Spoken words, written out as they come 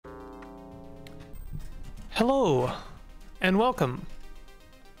Hello and welcome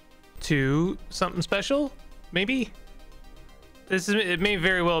to something special. Maybe it may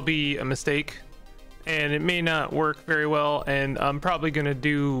very well be a mistake and it may not work very well, and I'm probably gonna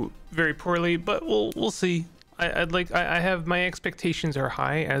do very poorly, but we'll see. I have my expectations are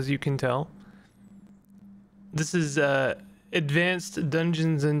high, as you can tell. This is Advanced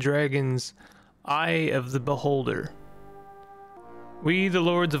Dungeons and Dragons Eye of the Beholder. We, the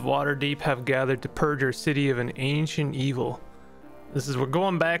Lords of Waterdeep, have gathered to purge our city of an ancient evil. We're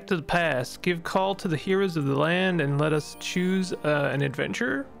going back to the past. Give call to the heroes of the land and let us choose an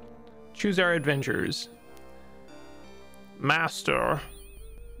adventurer. Choose our adventurers. Master,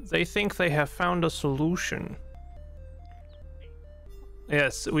 they think they have found a solution.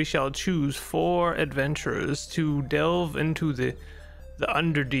 Yes, we shall choose 4 adventurers to delve into the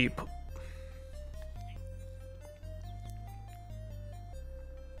Underdeep.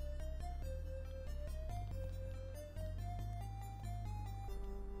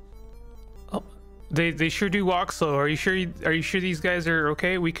 They sure do walk slow. Are you sure these guys are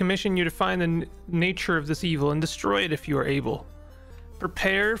okay? We commission you to find the nature of this evil and destroy it if you are able.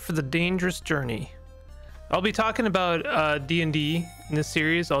 Prepare for the dangerous journey. I'll be talking about D&D in this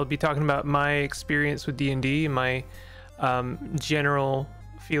series. I'll be talking about my experience with D&D and my general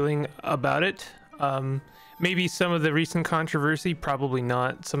feeling about it. Maybe some of the recent controversy, probably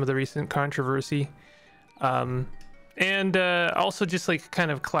not some of the recent controversy. And also just like kind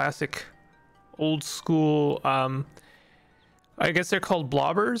of classic old school, I guess they're called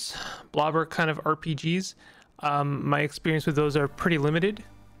blobber kind of RPGs. My experience with those are pretty limited.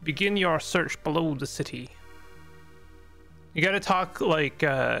 Begin your search below the city. You gotta talk like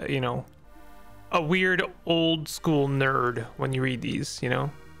you know, a weird old school nerd when you read these, you know.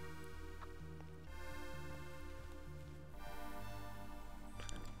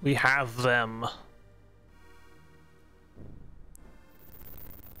 We have them.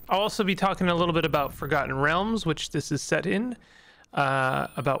 I'll also be talking a little bit about Forgotten Realms, which this is set in,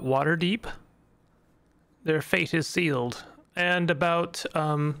 about Waterdeep, their fate is sealed, and about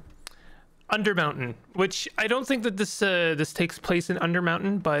Undermountain, which I don't think that this takes place in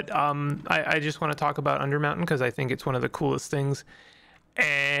Undermountain, but I just want to talk about Undermountain because I think it's one of the coolest things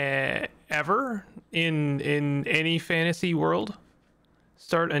ever in any fantasy world.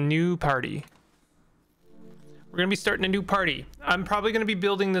 Start a new party. We're going to be starting a new party. I'm probably going to be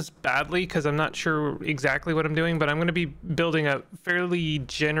building this badly because I'm not sure exactly what I'm doing, but I'm going to be building a fairly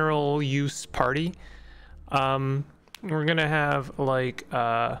general use party. We're going to have like,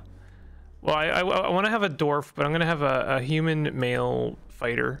 well, I want to have a dwarf, but I'm going to have a human male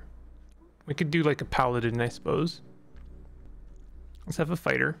fighter. We could do like a paladin, I suppose. Let's have a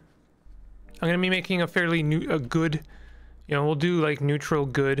fighter. I'm going to be making a fairly good, you know, we'll do like neutral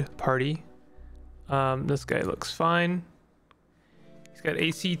good party. This guy looks fine. He's got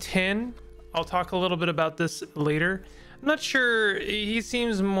AC 10. I'll talk a little bit about this later. I'm not sure. He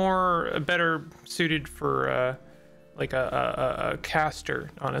seems better suited for like a caster,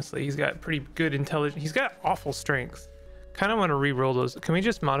 honestly. He's got pretty good intelligence. He's got awful strength. Kind of want to re-roll those. Can we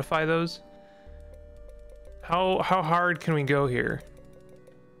just modify those? How hard can we go here?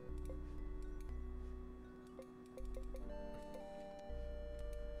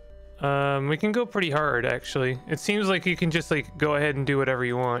 We can go pretty hard, actually. It seems like you can just like go ahead and do whatever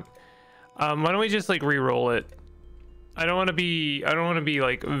you want. Why don't we just like re-roll it? I don't want to be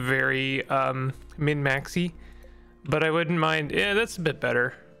like very min-maxy, but I wouldn't mind. Yeah, that's a bit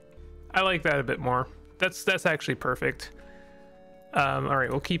better. I like that a bit more. That's actually perfect. All right,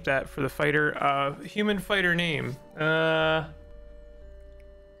 we'll keep that for the fighter. Human fighter name. Oh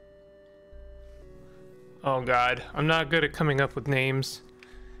God, I'm not good at coming up with names.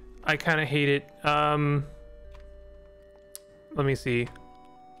 I kind of hate it. Let me see.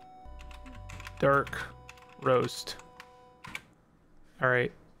 Dark roast. All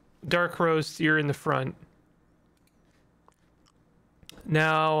right, dark roast, you're in the front.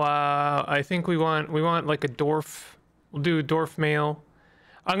 Now I think we want like a dwarf. We'll do a dwarf male.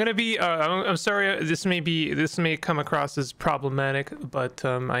 I'm gonna be I'm sorry, this may come across as problematic, but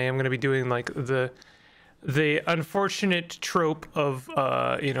I am gonna be doing like the unfortunate trope of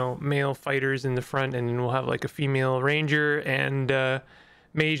you know, male fighters in the front, and then we'll have like a female ranger and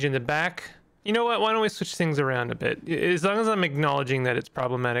mage in the back. You know what, why don't we switch things around a bit? As long as I'm acknowledging that it's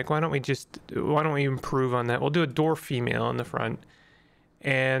problematic, why don't we improve on that? We'll do a dwarf female in the front,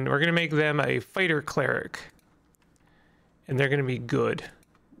 and we're gonna make them a fighter cleric, and they're gonna be good.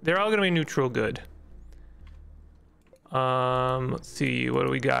 They're all gonna be neutral good. Let's see, what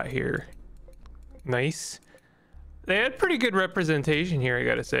do we got here? Nice. They had pretty good representation here, I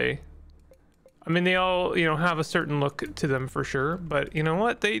gotta say. I mean, they all, you know, have a certain look to them for sure, but you know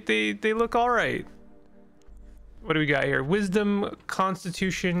what? They look all right. What do we got here? Wisdom,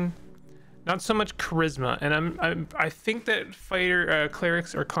 Constitution, not so much charisma. And I think that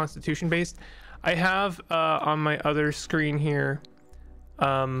clerics are Constitution based. I have on my other screen here,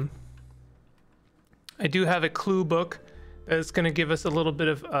 I do have a clue book that's going to give us a little bit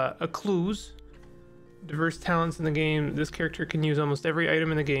of clues. Diverse talents in the game. This character can use almost every item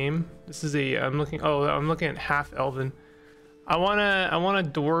in the game. This is I'm looking at half elven. I want a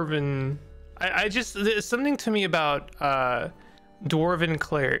dwarven. I just, there's something to me about dwarven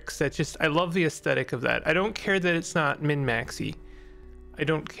clerics that just, I love the aesthetic of that. I don't care that it's not min-maxy. I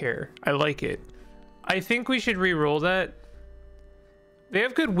don't care. I like it. I think we should re-roll that. They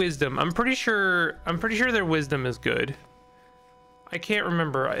have good wisdom. I'm pretty sure their wisdom is good. I can't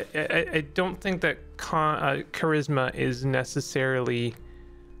remember. I don't think that charisma is necessarily.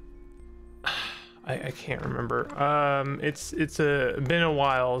 I can't remember. It's been a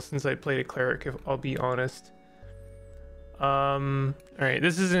while since I played a cleric, if I'll be honest. All right,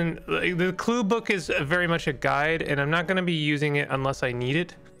 this isn't like, the clue book is very much a guide, and I'm not going to be using it unless I need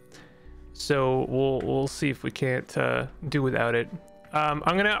it. So we'll see if we can't do without it. I'm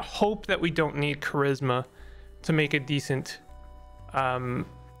gonna hope that we don't need charisma to make a decent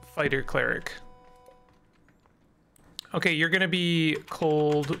fighter cleric. Okay, you're gonna be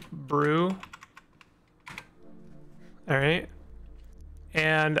cold brew. All right,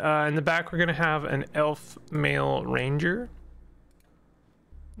 and in the back we're gonna have an elf male ranger.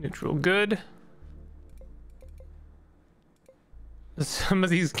 Neutral good. Some of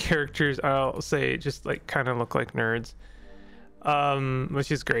these characters, I'll say, just like kind of look like nerds,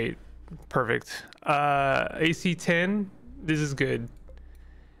 which is great. Perfect. AC 10. This is good.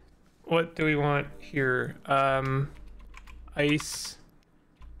 What do we want here? Ice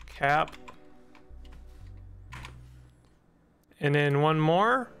cap. And then one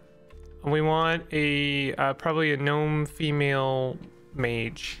more. We want a probably a gnome female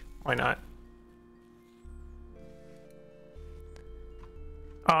mage. Why not?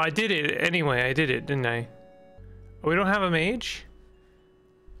 Oh, I did it anyway. I did it, didn't I? Oh, we don't have a mage?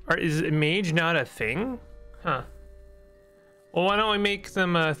 Or is a mage not a thing? Huh. Well, why don't we make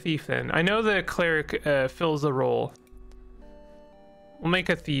them a thief then? I know the cleric fills the role. We'll make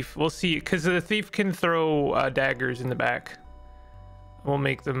a thief. We'll see, because the thief can throw daggers in the back. We'll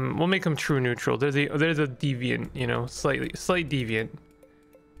make them true neutral. They're the deviant, you know, slight deviant.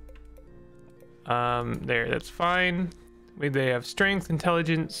 There, that's fine. They have strength,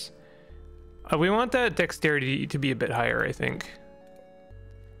 intelligence. We want that dexterity to be a bit higher, I think.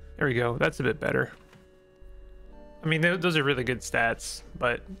 There we go. That's a bit better. I mean, those are really good stats,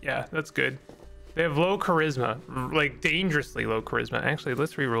 but yeah, that's good. They have low charisma, like dangerously low charisma. Actually,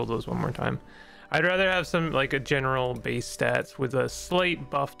 let's re-roll those one more time. I'd rather have some like a general base stats with a slight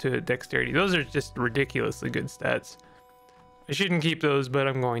buff to dexterity. Those are just ridiculously good stats. I shouldn't keep those, but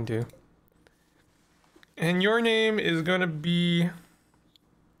I'm going to. And your name is gonna be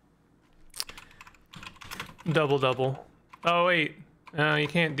double. Oh wait, no, you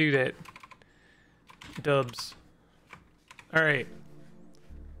can't do that. Dubs. All right,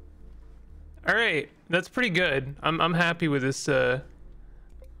 that's pretty good. I'm happy with this.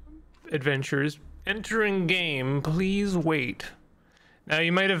 Adventures entering game. Please wait. Now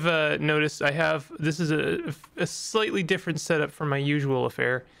you might have noticed I have this is a slightly different setup from my usual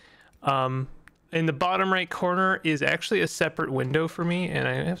affair. In the bottom right corner is actually a separate window for me, and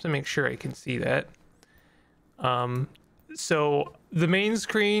I have to make sure I can see that. So the main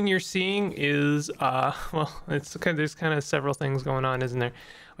screen you're seeing is well, it's there's kind of several things going on, isn't there?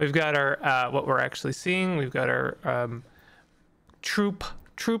 We've got our what we're actually seeing. We've got our troop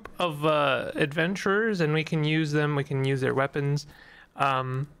of adventurers, and we can use them. We can use their weapons.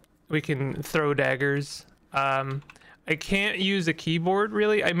 We can throw daggers. I can't use a keyboard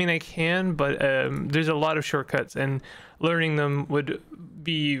really. I mean, I can, but there's a lot of shortcuts, and learning them would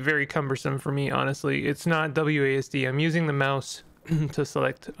be very cumbersome for me, honestly. It's not WASD. I'm using the mouse to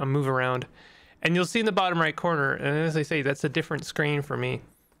select a move around, and you'll see in the bottom right corner, and as I say, that's a different screen for me.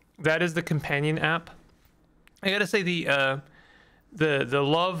 That is the companion app. I gotta say the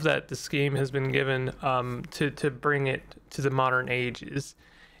love that this game has been given to bring it to the modern age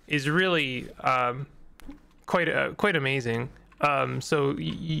is really quite amazing. So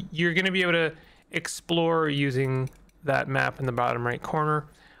you're going to be able to explore using that map in the bottom right corner,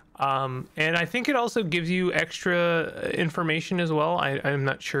 and I think it also gives you extra information as well. I'm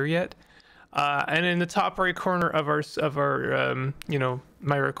not sure yet. And in the top right corner of our you know,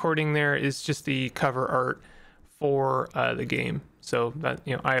 my recording, there is just the cover art for the game. So that,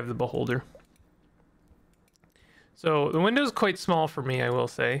 you know, I have the beholder. So the window's quite small for me, I will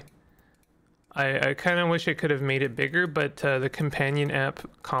say. I kind of wish I could have made it bigger, but the companion app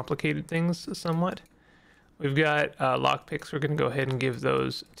complicated things somewhat. We've got lockpicks. We're going to go ahead and give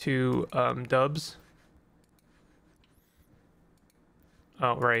those to Dubs.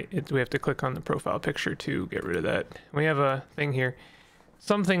 Oh, right. We have to click on the profile picture to get rid of that. We have a thing here.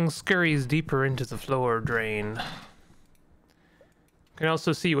 Something scurries deeper into the floor drain. You can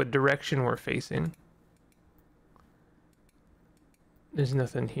also see what direction we're facing. There's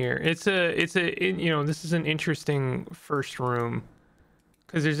nothing here. This is an interesting first room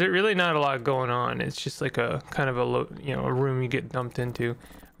because there's really not a lot going on. It's just like a kind of a room you get dumped into.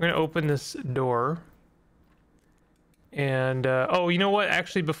 We're gonna open this door, and oh, you know what?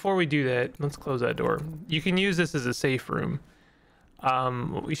 Actually, before we do that, let's close that door. You can use this as a safe room.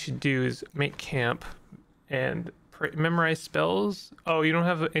 What we should do is make camp and memorize spells. Oh, you don't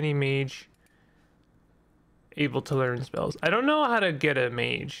have any mage able to learn spells. I don't know how to get a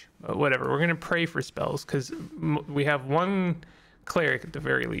mage, but whatever. We're gonna pray for spells because we have one cleric at the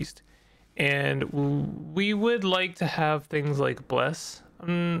very least, and we would like to have things like bless.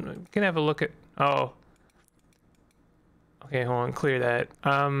 Can have a look at. Oh, okay. Hold on. Clear that.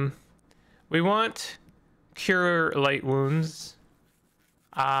 We want cure light wounds.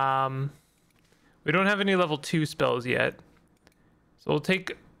 We don't have any level 2 spells yet, so we'll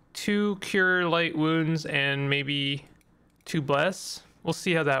take 2 cure light wounds and maybe 2 bless. We'll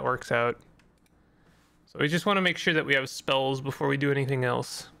see how that works out. So we just want to make sure that we have spells before we do anything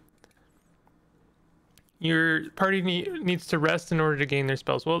else. Your party needs to rest in order to gain their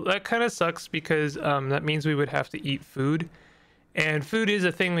spells. Well, that kind of sucks because that means we would have to eat food, and food is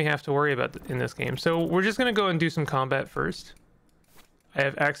a thing we have to worry about in this game. So we're just going to go and do some combat first. I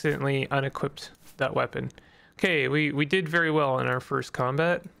have accidentally unequipped that weapon. Okay, we did very well in our first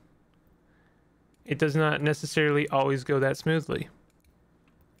combat. It does not necessarily always go that smoothly.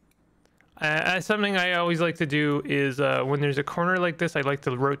 Something I always like to do is when there's a corner like this, I like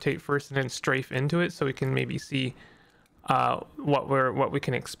to rotate first and then strafe into it so we can maybe see what we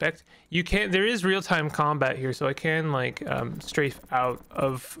can expect. There is real-time combat here, so I can like strafe out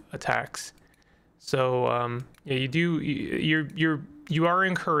of attacks. So yeah, you are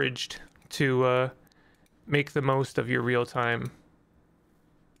encouraged to make the most of your real-time.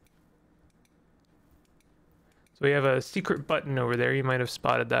 So we have a secret button over there. You might have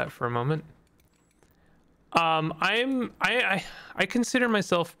spotted that for a moment. I consider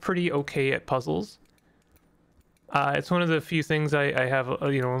myself pretty okay at puzzles. It's one of the few things I have a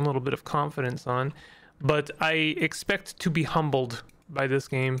little bit of confidence on, but I expect to be humbled by this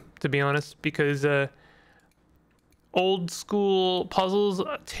game, to be honest, because old school puzzles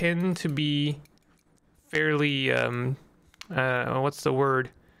tend to be fairly what's the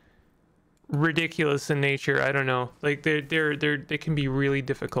word? Ridiculous in nature. I don't know. Like they can be really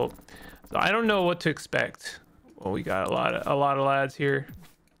difficult. So I don't know what to expect. Well, we got a lot of lads here.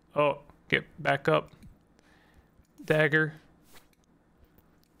 Oh, get back up. Dagger.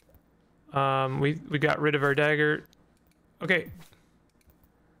 We got rid of our dagger. Okay.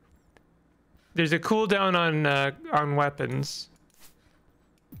 There's a cooldown on weapons.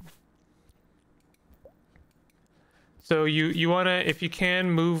 So you wanna, if you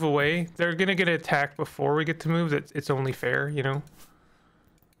can, move away. They're gonna get attacked before we get to move. It's only fair, you know.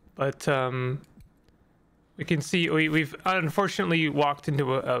 But we can see we've unfortunately walked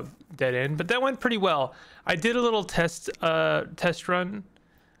into a dead end, but that went pretty well. I did a little test run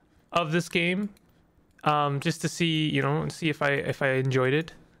of this game, just to see if I enjoyed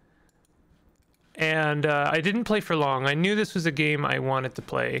it. And I didn't play for long. I knew this was a game I wanted to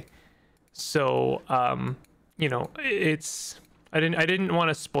play, so I didn't want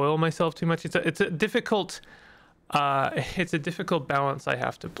to spoil myself too much. It's a difficult balance I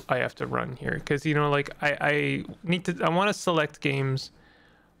have to run here, because I want to select games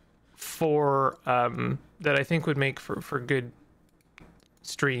for that I think would make for good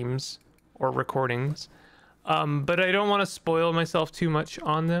streams or recordings, but I don't want to spoil myself too much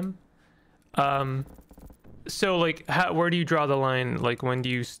on them. So where do you draw the line? Like, when do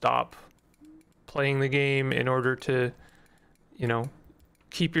you stop playing the game in order to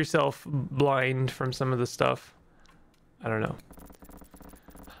keep yourself blind from some of the stuff? I don't know.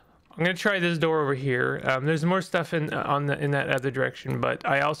 I'm gonna try this door over here. There's more stuff in that other direction, but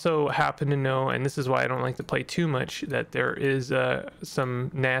I also happen to know, and this is why I don't like to play too much, that there is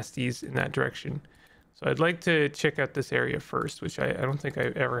some nasties in that direction. So I'd like to check out this area first, which I don't think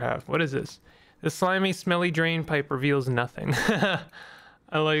I ever have. What is this? The slimy, smelly drain pipe reveals nothing.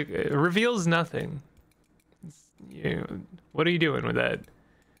 It reveals nothing. What are you doing with that?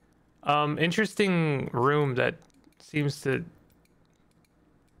 Interesting room that seems to...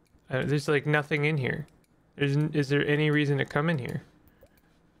 there's like nothing in here. Is there any reason to come in here?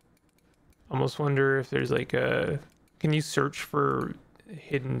 Almost wonder if there's like a... Can you search for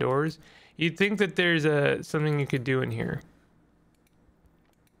hidden doors? You'd think that there's something you could do in here.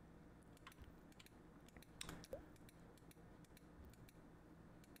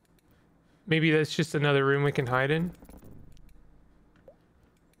 Maybe that's just another room we can hide in.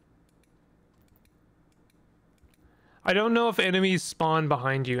 I don't know if enemies spawn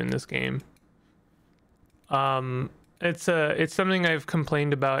behind you in this game. It's something I've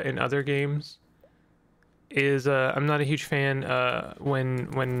complained about in other games. I'm not a huge fan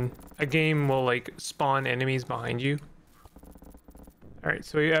when a game will like spawn enemies behind you. All right,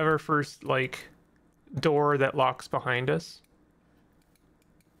 so we have our first like door that locks behind us.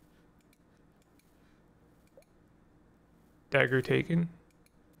 Dagger taken.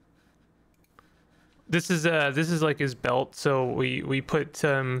 This is like his belt, so we put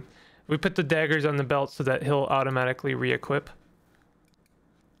the daggers on the belt so that he'll automatically re-equip.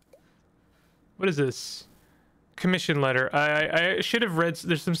 What is this? Commission letter. I should have read.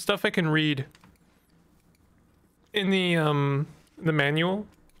 There's some stuff I can read in the manual,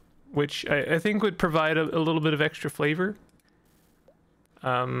 which I think would provide a little bit of extra flavor.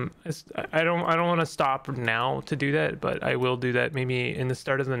 I don't want to stop now to do that, but I will do that maybe in the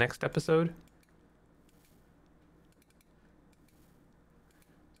start of the next episode.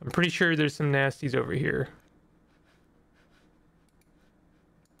 I'm pretty sure there's some nasties over here.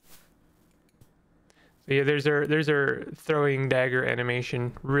 So yeah, there's our throwing dagger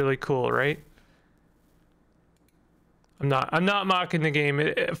animation. Really cool, right? I'm not mocking the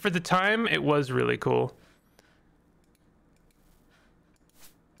game. For the time, it was really cool.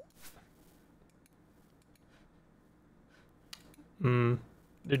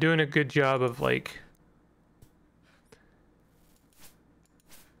 They're doing a good job of like...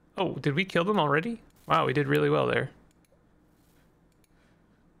 Oh, did we kill them already? Wow, we did really well there.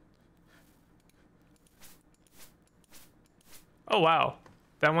 Oh, wow.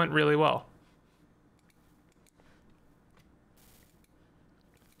 That went really well.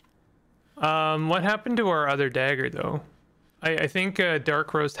 What happened to our other dagger, though? I think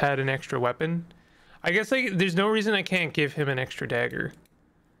Dark Roast had an extra weapon. I guess there's no reason I can't give him an extra dagger.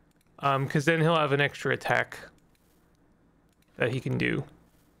 Because then he'll have an extra attack that he can do.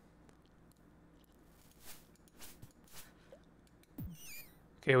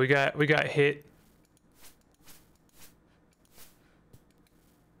 Okay, we got hit.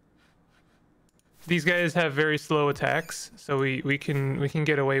 These guys have very slow attacks, so we can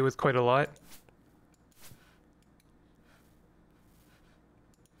get away with quite a lot.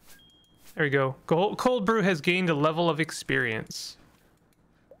 There we go. Cold Brew has gained a level of experience.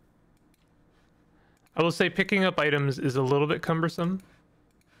 I will say picking up items is a little bit cumbersome.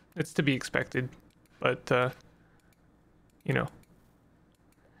 It's to be expected, but you know.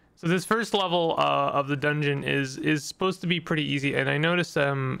 So this first level of the dungeon is supposed to be pretty easy, and I noticed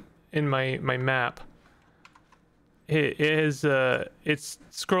in my map it's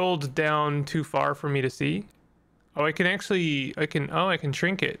scrolled down too far for me to see. Oh, I can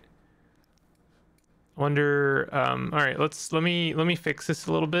shrink it. I wonder. All right, let me fix this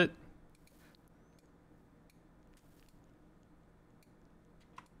a little bit.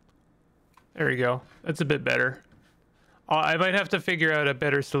 There we go. That's a bit better. I might have to figure out a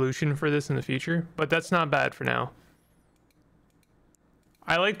better solution for this in the future, but that's not bad for now.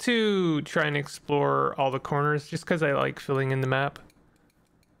 I like to try and explore all the corners just because I like filling in the map.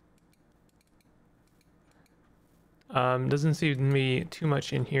 Doesn't seem to be too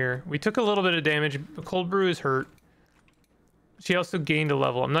much in here. We took a little bit of damage. Cold Brew is hurt. She also gained a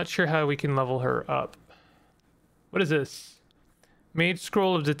level. I'm not sure how we can level her up. What is this? Mage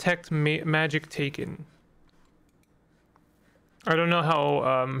Scroll of Detect Magic Taken. I don't know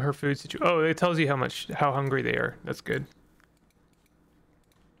how her food situation. Oh, it tells you how hungry they are. That's good.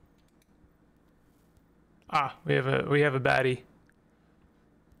 Ah, we have a baddie.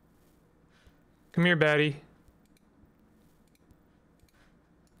 Come here, baddie.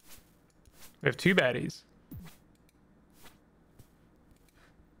 We have two baddies.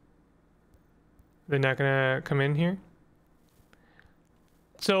 They're not gonna come in here.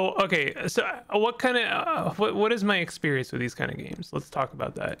 So okay, so what kind of what is my experience with these kind of games? Let's talk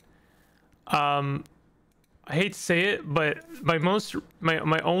about that. I hate to say it, but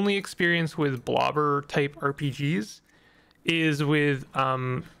my only experience with blobber type RPGs is with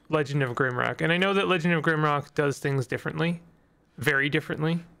Legend of Grimrock, and I know that Legend of Grimrock does things differently, very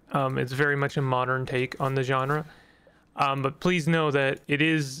differently. It's very much a modern take on the genre, but please know that it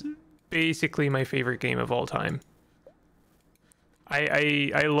is basically my favorite game of all time.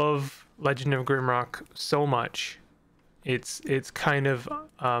 I love Legend of Grimrock so much. It's kind of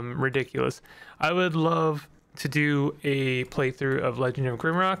ridiculous. I would love to do a playthrough of Legend of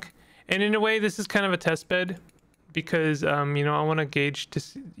Grimrock, and in a way, this is kind of a test bed because you know, I want to gauge to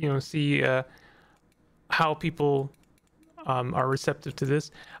see how people are receptive to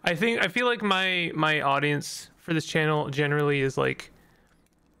this. I feel like my audience for this channel generally is like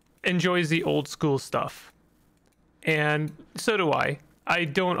enjoys the old school stuff, and so do I. I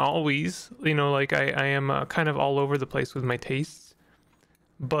don't always, you know, like I am kind of all over the place with my tastes,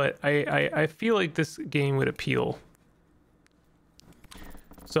 but I feel like this game would appeal.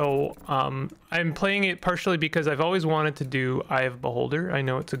 So I'm playing it partially because I've always wanted to do Eye of Beholder. I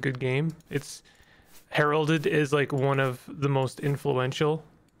know it's a good game. It's heralded as like one of the most influential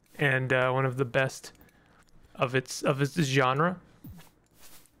and one of the best of its genre.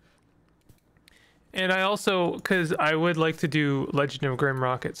 And I also, because I would like to do Legend of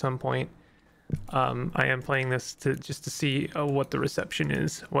Grimrock at some point, I am playing this just to see what the reception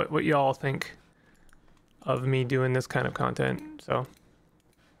is, what y'all think of me doing this kind of content. So,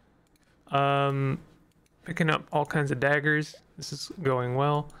 picking up all kinds of daggers. This is going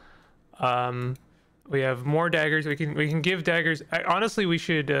well. We have more daggers. We can give daggers. Honestly, we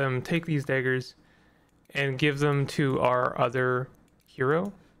should take these daggers and give them to our other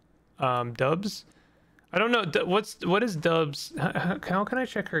hero, Dubs. I don't know what is Dubs. How can I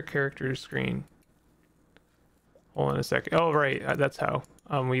check her character screen? Hold on a second. Oh right, that's how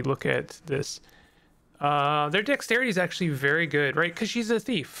we look at this. Their dexterity is actually very good, right? Because she's a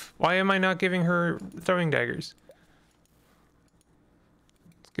thief. Why am I not giving her throwing daggers?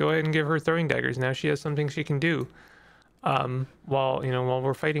 Let's go ahead and give her throwing daggers. Now she has something she can do while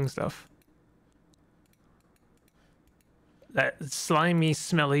we're fighting stuff. That slimy,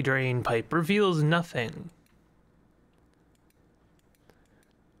 smelly drain pipe reveals nothing.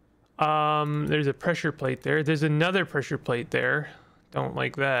 There's a pressure plate there. There's another pressure plate there. Don't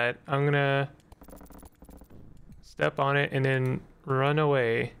like that. I'm gonna step on it and then run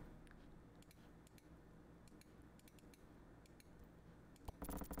away.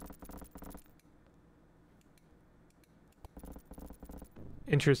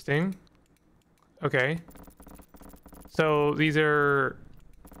 Interesting. Okay. So these are.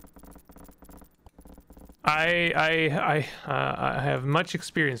 I have much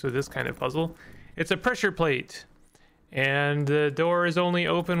experience with this kind of puzzle. It's a pressure plate, and the door is only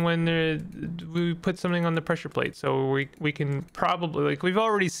open when we put something on the pressure plate. So we can probably, like, we've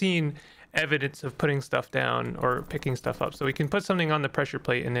already seen evidence of putting stuff down or picking stuff up. So we can put something on the pressure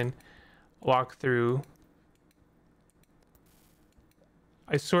plate and then walk through.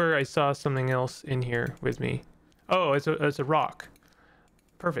 I swear I saw something else in here with me. Oh, it's a rock.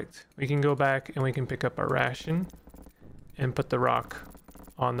 Perfect. We can go back and we can pick up our ration and put the rock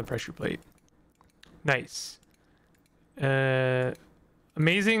on the pressure plate. Nice.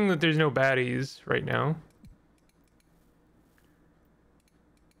 Amazing that there's no baddies right now.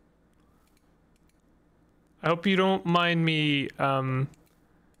 I hope you don't mind me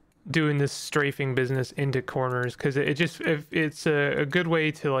doing this strafing business into corners, because it's a good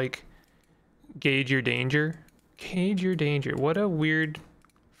way to like gauge your danger. Gauge your danger. What a weird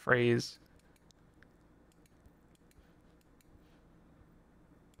phrase.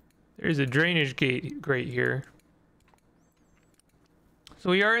 There's a drainage grate here. So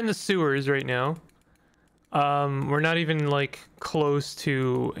we are in the sewers right now. We're not even like close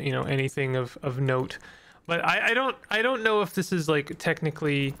to, you know, anything of note. But I don't know if this is like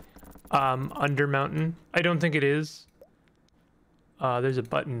technically under mountain. I don't think it is. There's a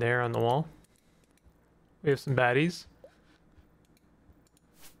button there on the wall. We have some baddies.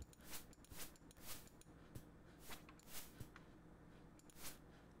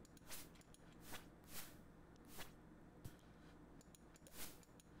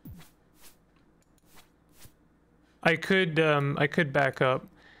 I could back up,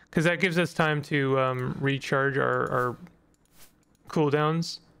 because that gives us time to recharge our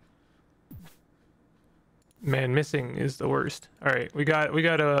cooldowns. Man, missing is the worst. All right, we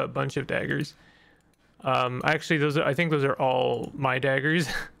got a bunch of daggers. Actually, I think those are all my daggers.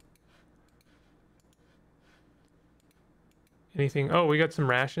 Anything? Oh, we got some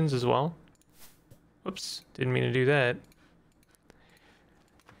rations as well. Whoops, didn't mean to do that.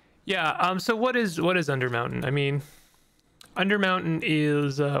 Yeah, so what is Undermountain? I mean, Undermountain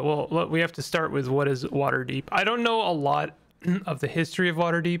is well, we have to start with what is Waterdeep. I don't know a lot of the history of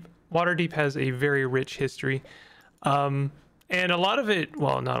Waterdeep. Waterdeep has a very rich history. And a lot of it,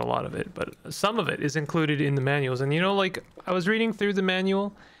 well, not a lot of it, but some of it is included in the manuals. And you know, like, I was reading through the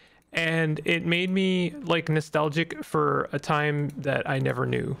manual, and it made me like nostalgic for a time that I never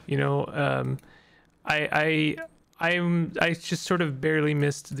knew. I just sort of barely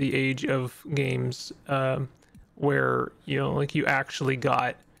missed the age of games, where like you actually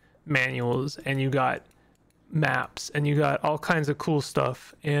got manuals and you got maps and you got all kinds of cool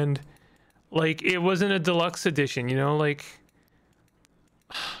stuff, and like it wasn't a deluxe edition.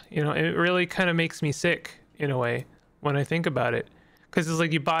 It really kind of makes me sick in a way when I think about it, because it's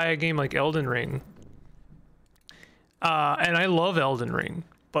like you buy a game like Elden Ring, and I love Elden Ring,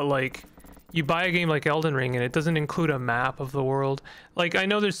 but like you buy a game like Elden Ring and it doesn't include a map of the world. Like I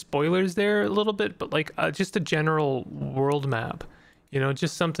know there's spoilers there a little bit, but like just a general world map,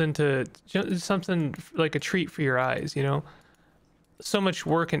 just something like a treat for your eyes. So much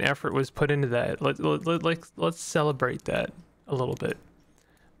work and effort was put into that. Let's celebrate that a little bit.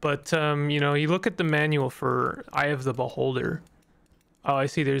 But you look at the manual for Eye of the Beholder. Oh, I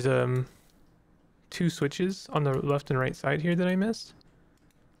see there's 2 switches on the left and right side here that I missed.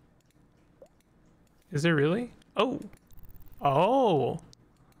 Is there really? Oh,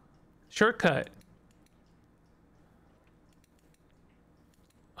 shortcut.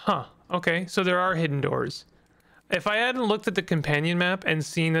 Huh. Okay, so there are hidden doors. If I hadn't looked at the companion map and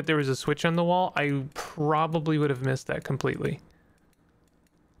seen that there was a switch on the wall, I probably would have missed that completely.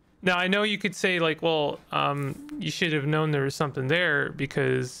 Now, I know you could say like, well, you should have known there was something there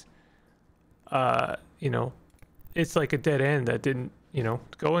because, it's like a dead end that didn't,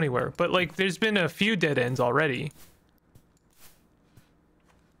 go anywhere. But like, there's been a few dead ends already.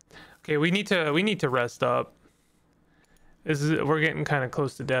 Okay, we need to rest up. We're getting kind of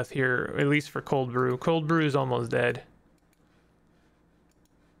close to death here, at least for cold brew. Cold brew is almost dead.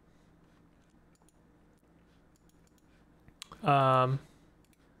 Is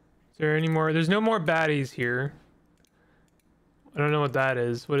there any more? There's no more baddies here. I don't know what that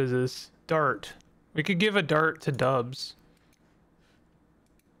is. What is this? Dart. We could give a dart to Dubs.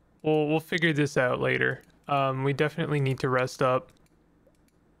 We'll figure this out later. We definitely need to rest up.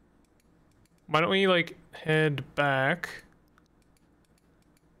 Why don't we like head back?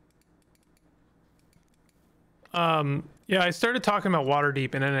 Yeah, I started talking about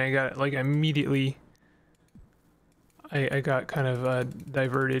Waterdeep and then I got like immediately I got kind of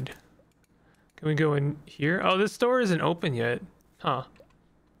diverted. Can we go in here? Oh, this door isn't open yet. Huh.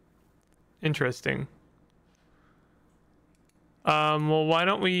 Interesting. Well, why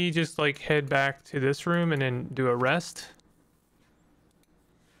don't we just like head back to this room and then do a rest?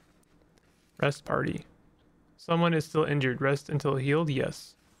 Rest party. Someone is still injured. Rest until healed?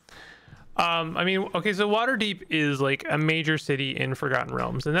 Yes. I mean, okay, so Waterdeep is like a major city in Forgotten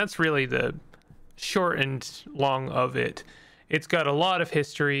Realms, and that's really the short and long of it. It's got a lot of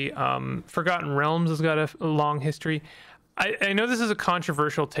history. Forgotten Realms has got a long history. I know this is a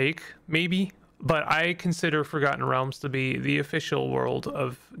controversial take, maybe, but I consider Forgotten Realms to be the official world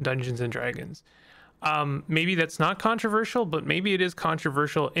of Dungeons and Dragons. Maybe that's not controversial, but maybe it is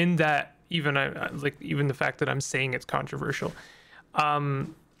controversial in that even the fact that I'm saying it's controversial.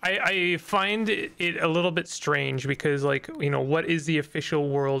 I find it a little bit strange because, like, what is the official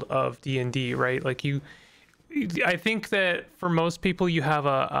world of D&D, right? Like, I think that for most people, you have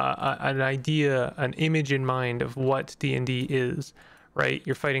an idea, an image in mind of what D&D is, right?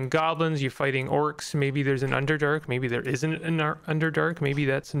 You're fighting goblins, you're fighting orcs. Maybe there's an Underdark. Maybe there isn't an Underdark. Maybe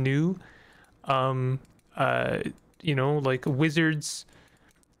that's new. Like wizards,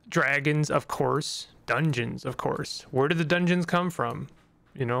 dragons, of course, dungeons, of course. Where do the dungeons come from?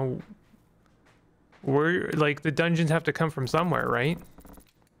 Where, like, the dungeons have to come from somewhere, right?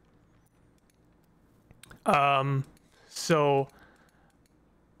 So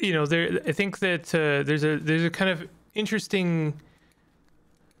I think that there's a kind of interesting,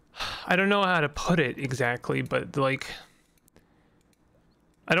 I don't know how to put it exactly, but like,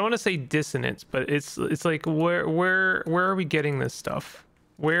 I don't want to say dissonance, but it's like where are we getting this stuff?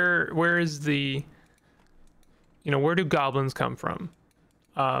 Where is the, where do goblins come from?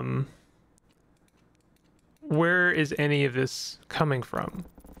 Where is any of this coming from?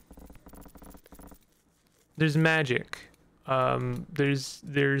 There's magic. There's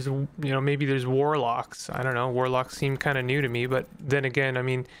maybe there's warlocks. I don't know. Warlocks seem kind of new to me, but then again, I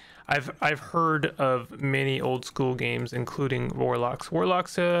mean, I've heard of many old school games, including warlocks.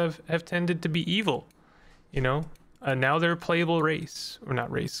 Warlocks have tended to be evil, now they're a playable race, or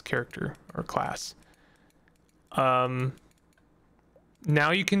not race, character or class.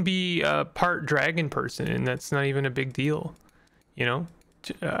 Now you can be a part dragon person, and that's not even a big deal.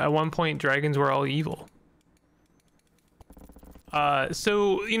 At one point, dragons were all evil.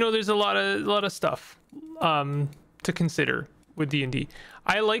 So there's a lot of stuff to consider with D&D.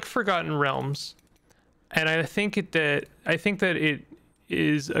 I like Forgotten Realms, and I think that it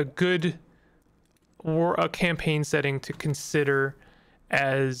is a good a campaign setting to consider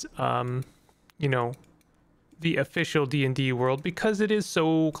as you know, the official D&D world, because it is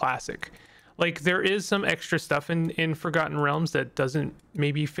so classic. Like, there is some extra stuff in Forgotten Realms that doesn't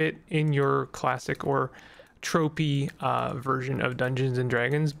maybe fit in your classic or tropey version of Dungeons and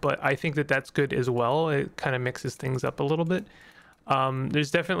Dragons, but I think that that's good as well. It kind of mixes things up a little bit.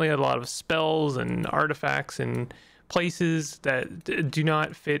 There's definitely a lot of spells and artifacts and places that do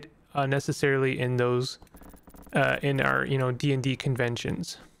not fit necessarily in those in our, you know, D&D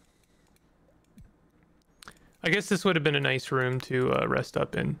conventions. I guess this would have been a nice room to rest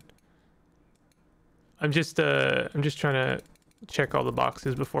up in. I'm just trying to check all the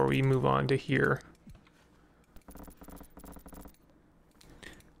boxes before we move on to here.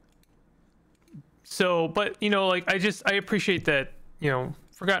 So, but you know, like, I appreciate that, you know,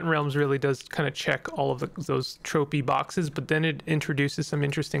 Forgotten Realms really does kind of check all of those tropey boxes, but then it introduces some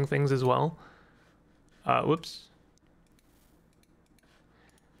interesting things as well. Whoops.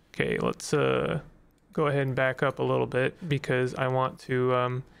 Okay, let's go ahead and back up a little bit, because I want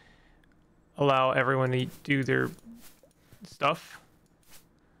to allow everyone to do their stuff.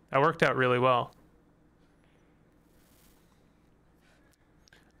 That worked out really well.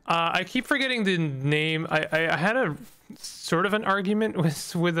 I keep forgetting the name. I had a sort of an argument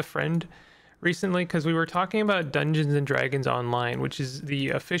with a friend recently, because we were talking about Dungeons and Dragons Online, which is the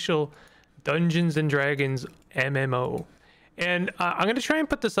official Dungeons and Dragons MMO. And I'm going to try and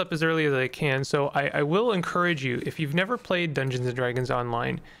put this up as early as I can. So I will encourage you, if you've never played Dungeons and Dragons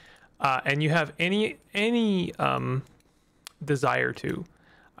Online, and you have any desire to,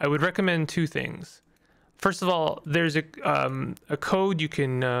 I would recommend two things. First of all, there's a code you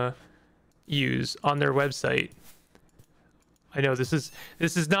can use on their website. I know this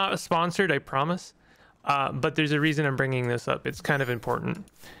is not sponsored, I promise, but there's a reason I'm bringing this up. It's kind of important.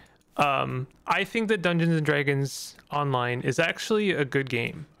 I think that Dungeons and Dragons Online is actually a good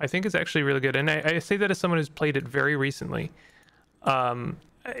game. I think it's actually really good, and I say that as someone who's played it very recently.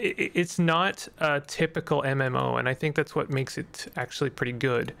 It's not a typical MMO, and I think that's what makes it actually pretty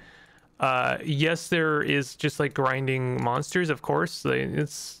good. Yes, there is just like grinding monsters, of course.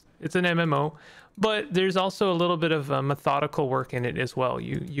 It's an MMO, but there's also a little bit of methodical work in it as well.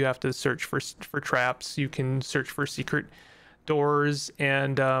 You have to search for traps. You can search for secret doors,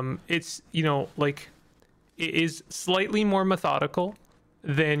 and it's, you know, like, it is slightly more methodical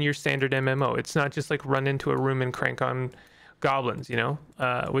than your standard MMO. It's not just like run into a room and crank on goblins, you know,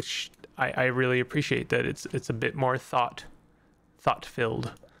 which I really appreciate that it's a bit more thought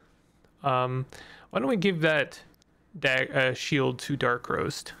filled. Why don't we give that shield to Dark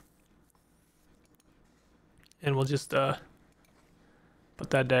Roast, and we'll just put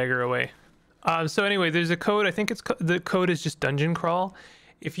that dagger away. So anyway, there's a code. I think the code is just Dungeon Crawl.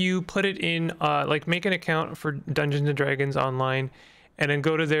 If you put it in, like, make an account for Dungeons and Dragons Online, and then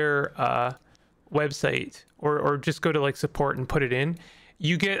go to their website, or just go to like support and put it in,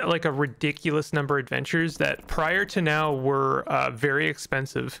 you get like a ridiculous number of adventures that prior to now were very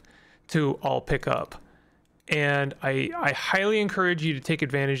expensive to all pick up. And I highly encourage you to take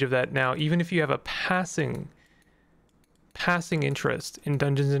advantage of that now, even if you have a passing interest in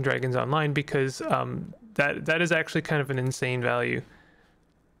Dungeons and Dragons Online, because that is actually kind of an insane value.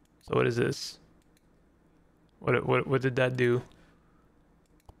 So what is this? What did that do?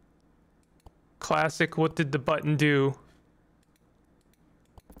 Classic, what did the button do?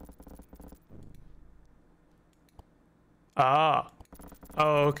 Ah.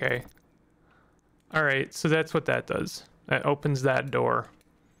 Oh, okay. All right, so that's what that does. That opens that door.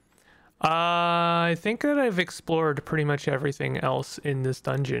 I think that I've explored pretty much everything else in this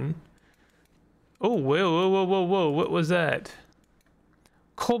dungeon. Oh, whoa, what was that?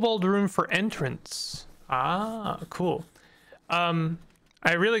 Kobold room for entrance. Ah, cool.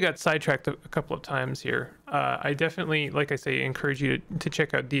 I really got sidetracked a couple of times here. I definitely, like I say, encourage you to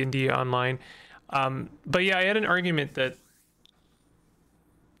check out D&D Online. But yeah, I had an argument that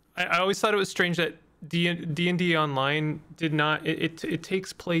I always thought it was strange that D&D Online did not, it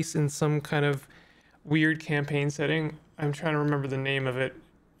takes place in some kind of weird campaign setting. I'm trying to remember the name of it.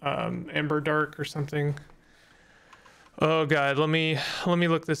 Ember Dark or something. Oh god, let me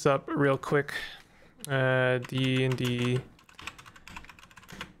look this up real quick. D&D.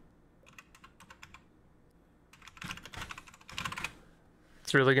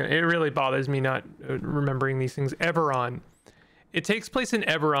 It really bothers me not remembering these things. Eberron. It takes place in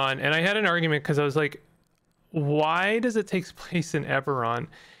Eberron, and I had an argument because I was like, why does it take place in Eberron?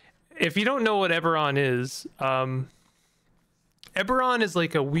 If you don't know what Eberron is, Eberron is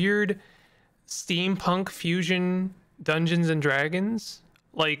like a weird steampunk fusion Dungeons and Dragons.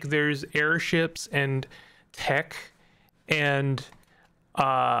 Like there's airships and tech and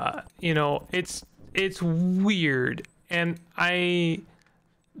you know, it's weird, and I'm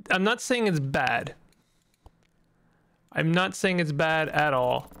not saying it's bad. I'm not saying it's bad at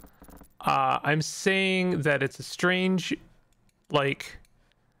all. I'm saying that it's a strange, like,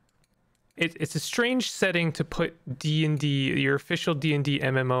 it's a strange setting to put D&D, your official D&D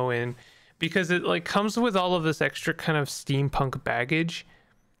MMO in, because it like comes with all of this extra kind of steampunk baggage.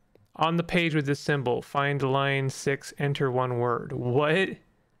 On the page with this symbol, find line 6, enter one word. What?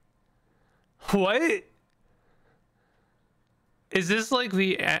 What? Is this like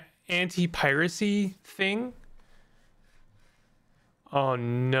the anti-piracy thing? Oh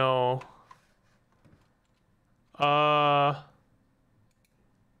no. I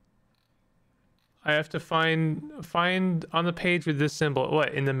have to find on the page with this symbol.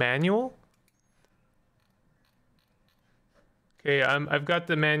 What, in the manual? Okay, I've got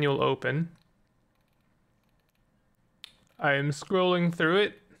the manual open. I'm scrolling through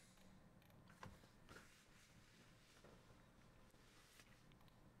it.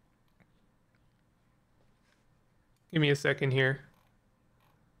 Give me a second here.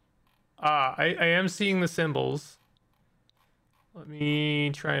 I am seeing the symbols. Let me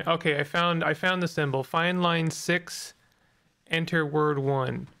try. Okay, I found the symbol. Find line 6, enter word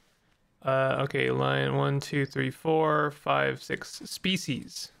 1. Okay, line 1, 2, 3, 4, 5, 6.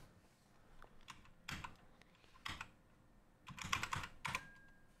 Species.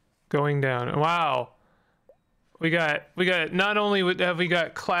 Going down. Wow. We got not only have we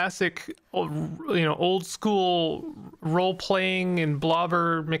got classic, old school role playing and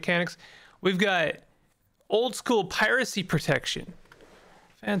blobber mechanics, we've got old school piracy protection.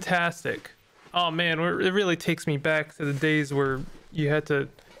 Fantastic. Oh man, it really takes me back to the days where you had to,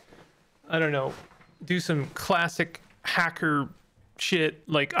 I don't know, do some classic hacker shit.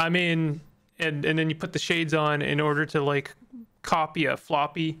 Like I'm in, and then you put the shades on in order to like copy a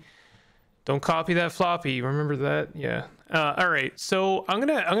floppy. Don't copy that floppy. Remember that? Yeah. All right. So I'm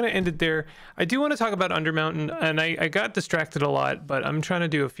gonna end it there. I do want to talk about Undermountain, and I got distracted a lot, but I'm trying to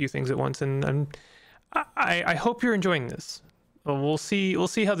do a few things at once, and I hope you're enjoying this. We'll see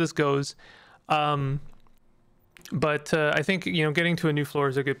how this goes. But I think getting to a new floor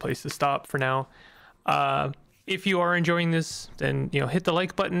is a good place to stop for now. If you are enjoying this, then hit the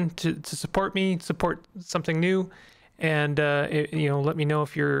like button to support me, support something new. And let me know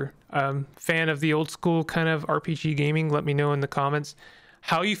if you're a fan of the old school kind of RPG gaming. Let me know in the comments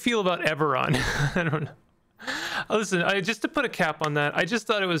how you feel about Eberron. I don't know. Listen, just to put a cap on that, I just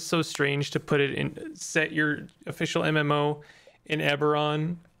thought it was so strange to put it in, set your official MMO in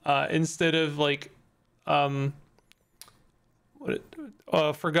Eberron instead of like Forgotten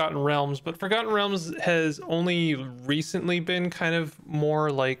Realms. But Forgotten Realms has only recently been kind of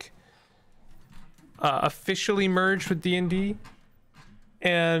more like officially merged with D&D,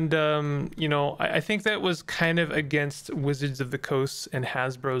 and I think that was kind of against Wizards of the Coast and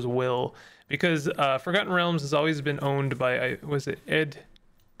Hasbro's will, because Forgotten Realms has always been owned by was it Ed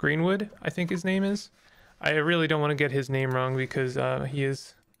Greenwood, I think his name is. I really don't want to get his name wrong because he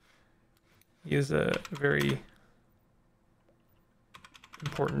is a very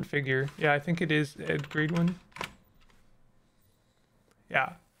important figure. Yeah, I think it is Ed Greenwood.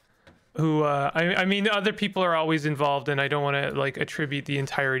 Yeah. Who I mean other people are always involved, and I don't want to like attribute the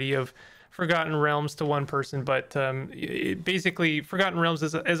entirety of Forgotten Realms to one person, but basically Forgotten Realms,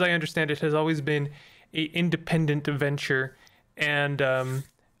 as I understand it, has always been a independent venture, and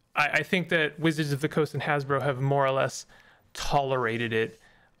I think that Wizards of the Coast and Hasbro have more or less tolerated it,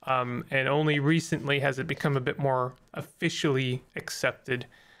 and only recently has it become a bit more officially accepted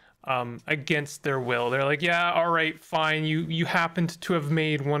against their will. They're like, yeah, all right, fine, you happened to have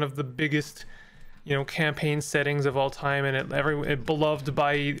made one of the biggest campaign settings of all time, and it beloved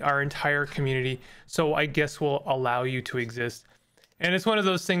by our entire community, so I guess we'll allow you to exist. And it's one of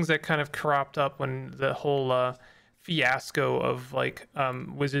those things that kind of cropped up when the whole fiasco of like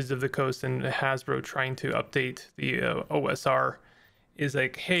Wizards of the Coast and Hasbro trying to update the OSR is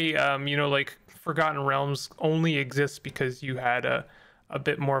like, hey, like Forgotten Realms only exists because you had a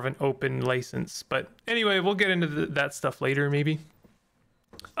bit more of an open license. But anyway, we'll get into that stuff later maybe.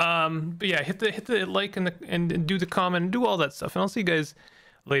 But yeah, hit the like and do the comment and do all that stuff, and I'll see you guys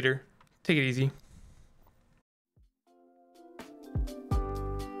later. Take it easy.